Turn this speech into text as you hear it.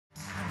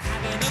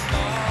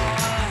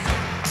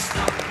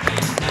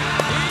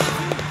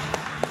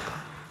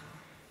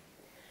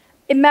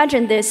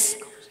Imagine this.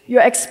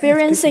 You're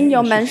experiencing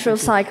your menstrual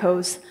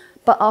cycles,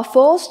 but are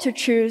forced to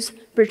choose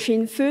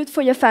between food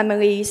for your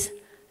families,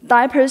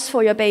 diapers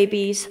for your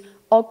babies,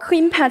 or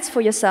clean pads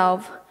for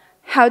yourself.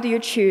 How do you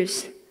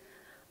choose?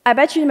 I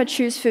bet you might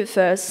choose food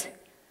first.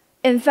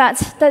 In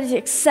fact, that is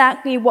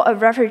exactly what a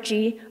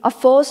refugee are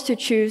forced to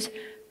choose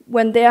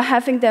when they are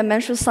having their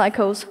menstrual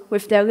cycles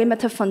with their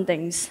limited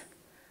fundings.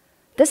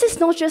 This is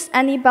not just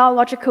any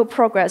biological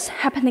progress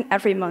happening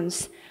every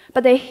month,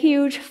 but a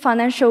huge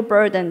financial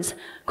burdens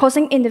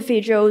causing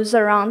individuals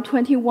around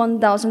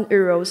 21,000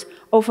 euros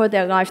over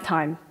their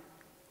lifetime.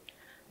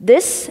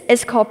 This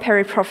is called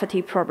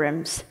peri-poverty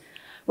problems.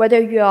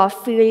 Whether you are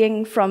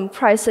fleeing from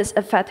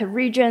crisis-affected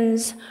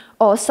regions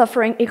or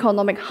suffering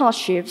economic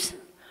hardships,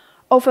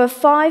 over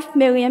 5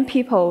 million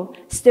people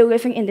still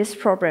living in this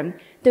problem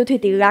due to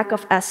the lack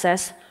of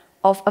access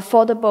of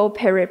affordable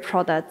period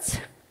products.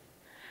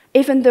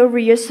 Even though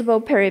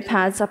reusable period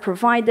pads are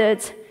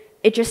provided,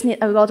 it just needs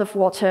a lot of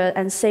water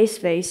and safe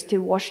space to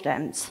wash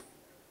them.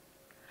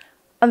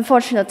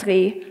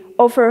 Unfortunately,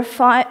 over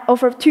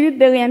 2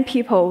 billion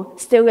people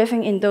still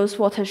living in those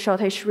water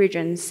shortage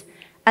regions,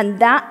 and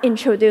that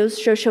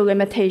introduced social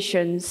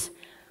limitations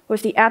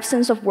with the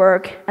absence of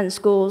work and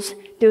schools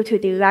due to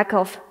the lack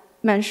of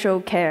menstrual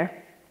care.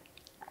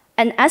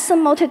 And as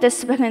some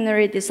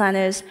multidisciplinary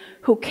designers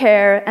who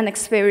care and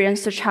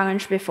experienced the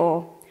challenge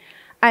before,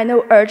 I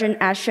know urgent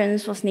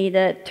actions was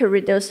needed to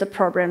reduce the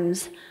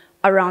problems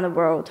around the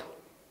world.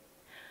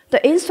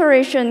 The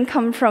inspiration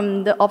comes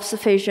from the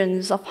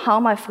observations of how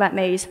my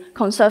flatmates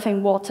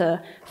conserving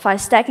water by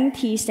stacking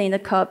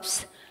tea-stained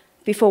cups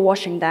before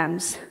washing them.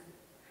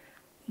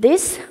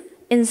 This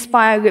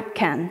inspired Looop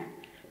Can,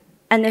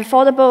 an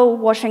affordable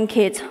washing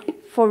kit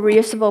for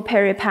reusable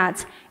period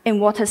pads in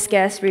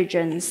water-scarce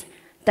regions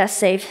that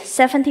save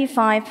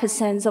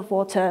 75% of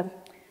water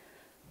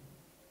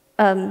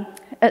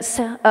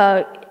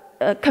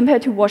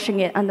compared to washing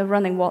it under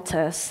running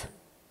waters.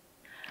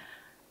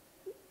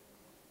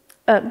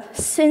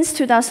 Since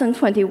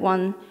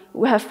 2021,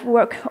 we have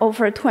worked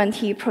over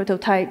 20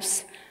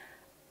 prototypes,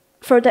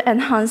 further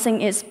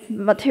enhancing its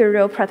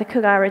material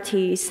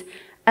practicalities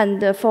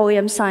and the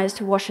volume size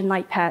to wash a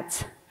night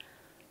pad.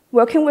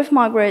 Working with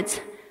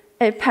Margaret,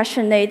 a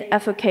passionate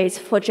advocate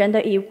for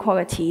gender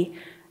equality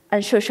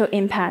and social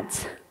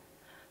impact.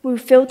 We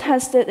field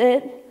tested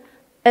it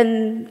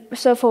in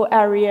several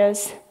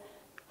areas.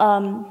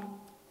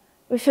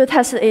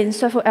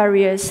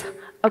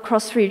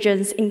 Across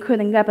regions,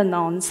 including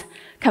Lebanon,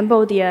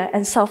 Cambodia,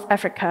 and South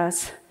Africa,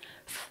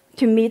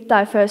 to meet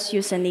diverse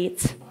user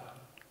needs.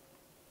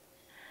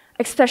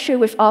 Especially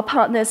with our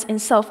partners in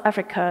South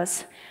Africa,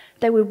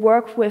 that we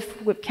work with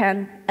Looop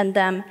Can and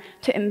them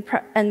to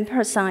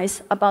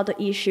emphasize about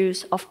the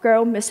issues of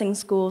girls missing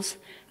schools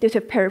due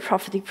to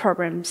peri-poverty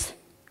problems.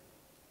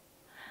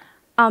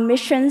 Our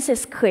mission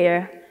is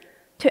clear: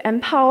 to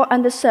empower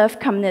underserved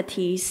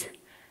communities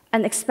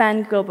and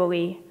expand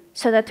globally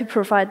so that to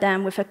provide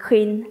them with a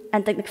clean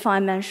and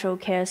dignified menstrual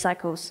care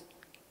cycles.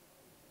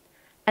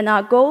 And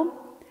our goal?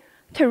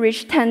 To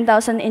reach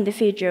 10,000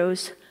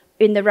 individuals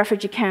in the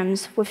refugee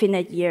camps within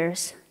 8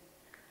 years.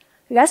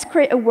 Let's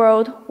create a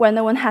world where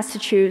no one has to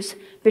choose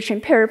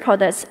between period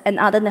products and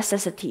other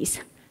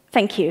necessities.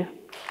 Thank you.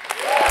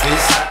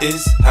 This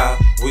is how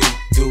we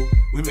do.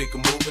 We make a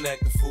move and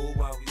act a fool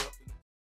while we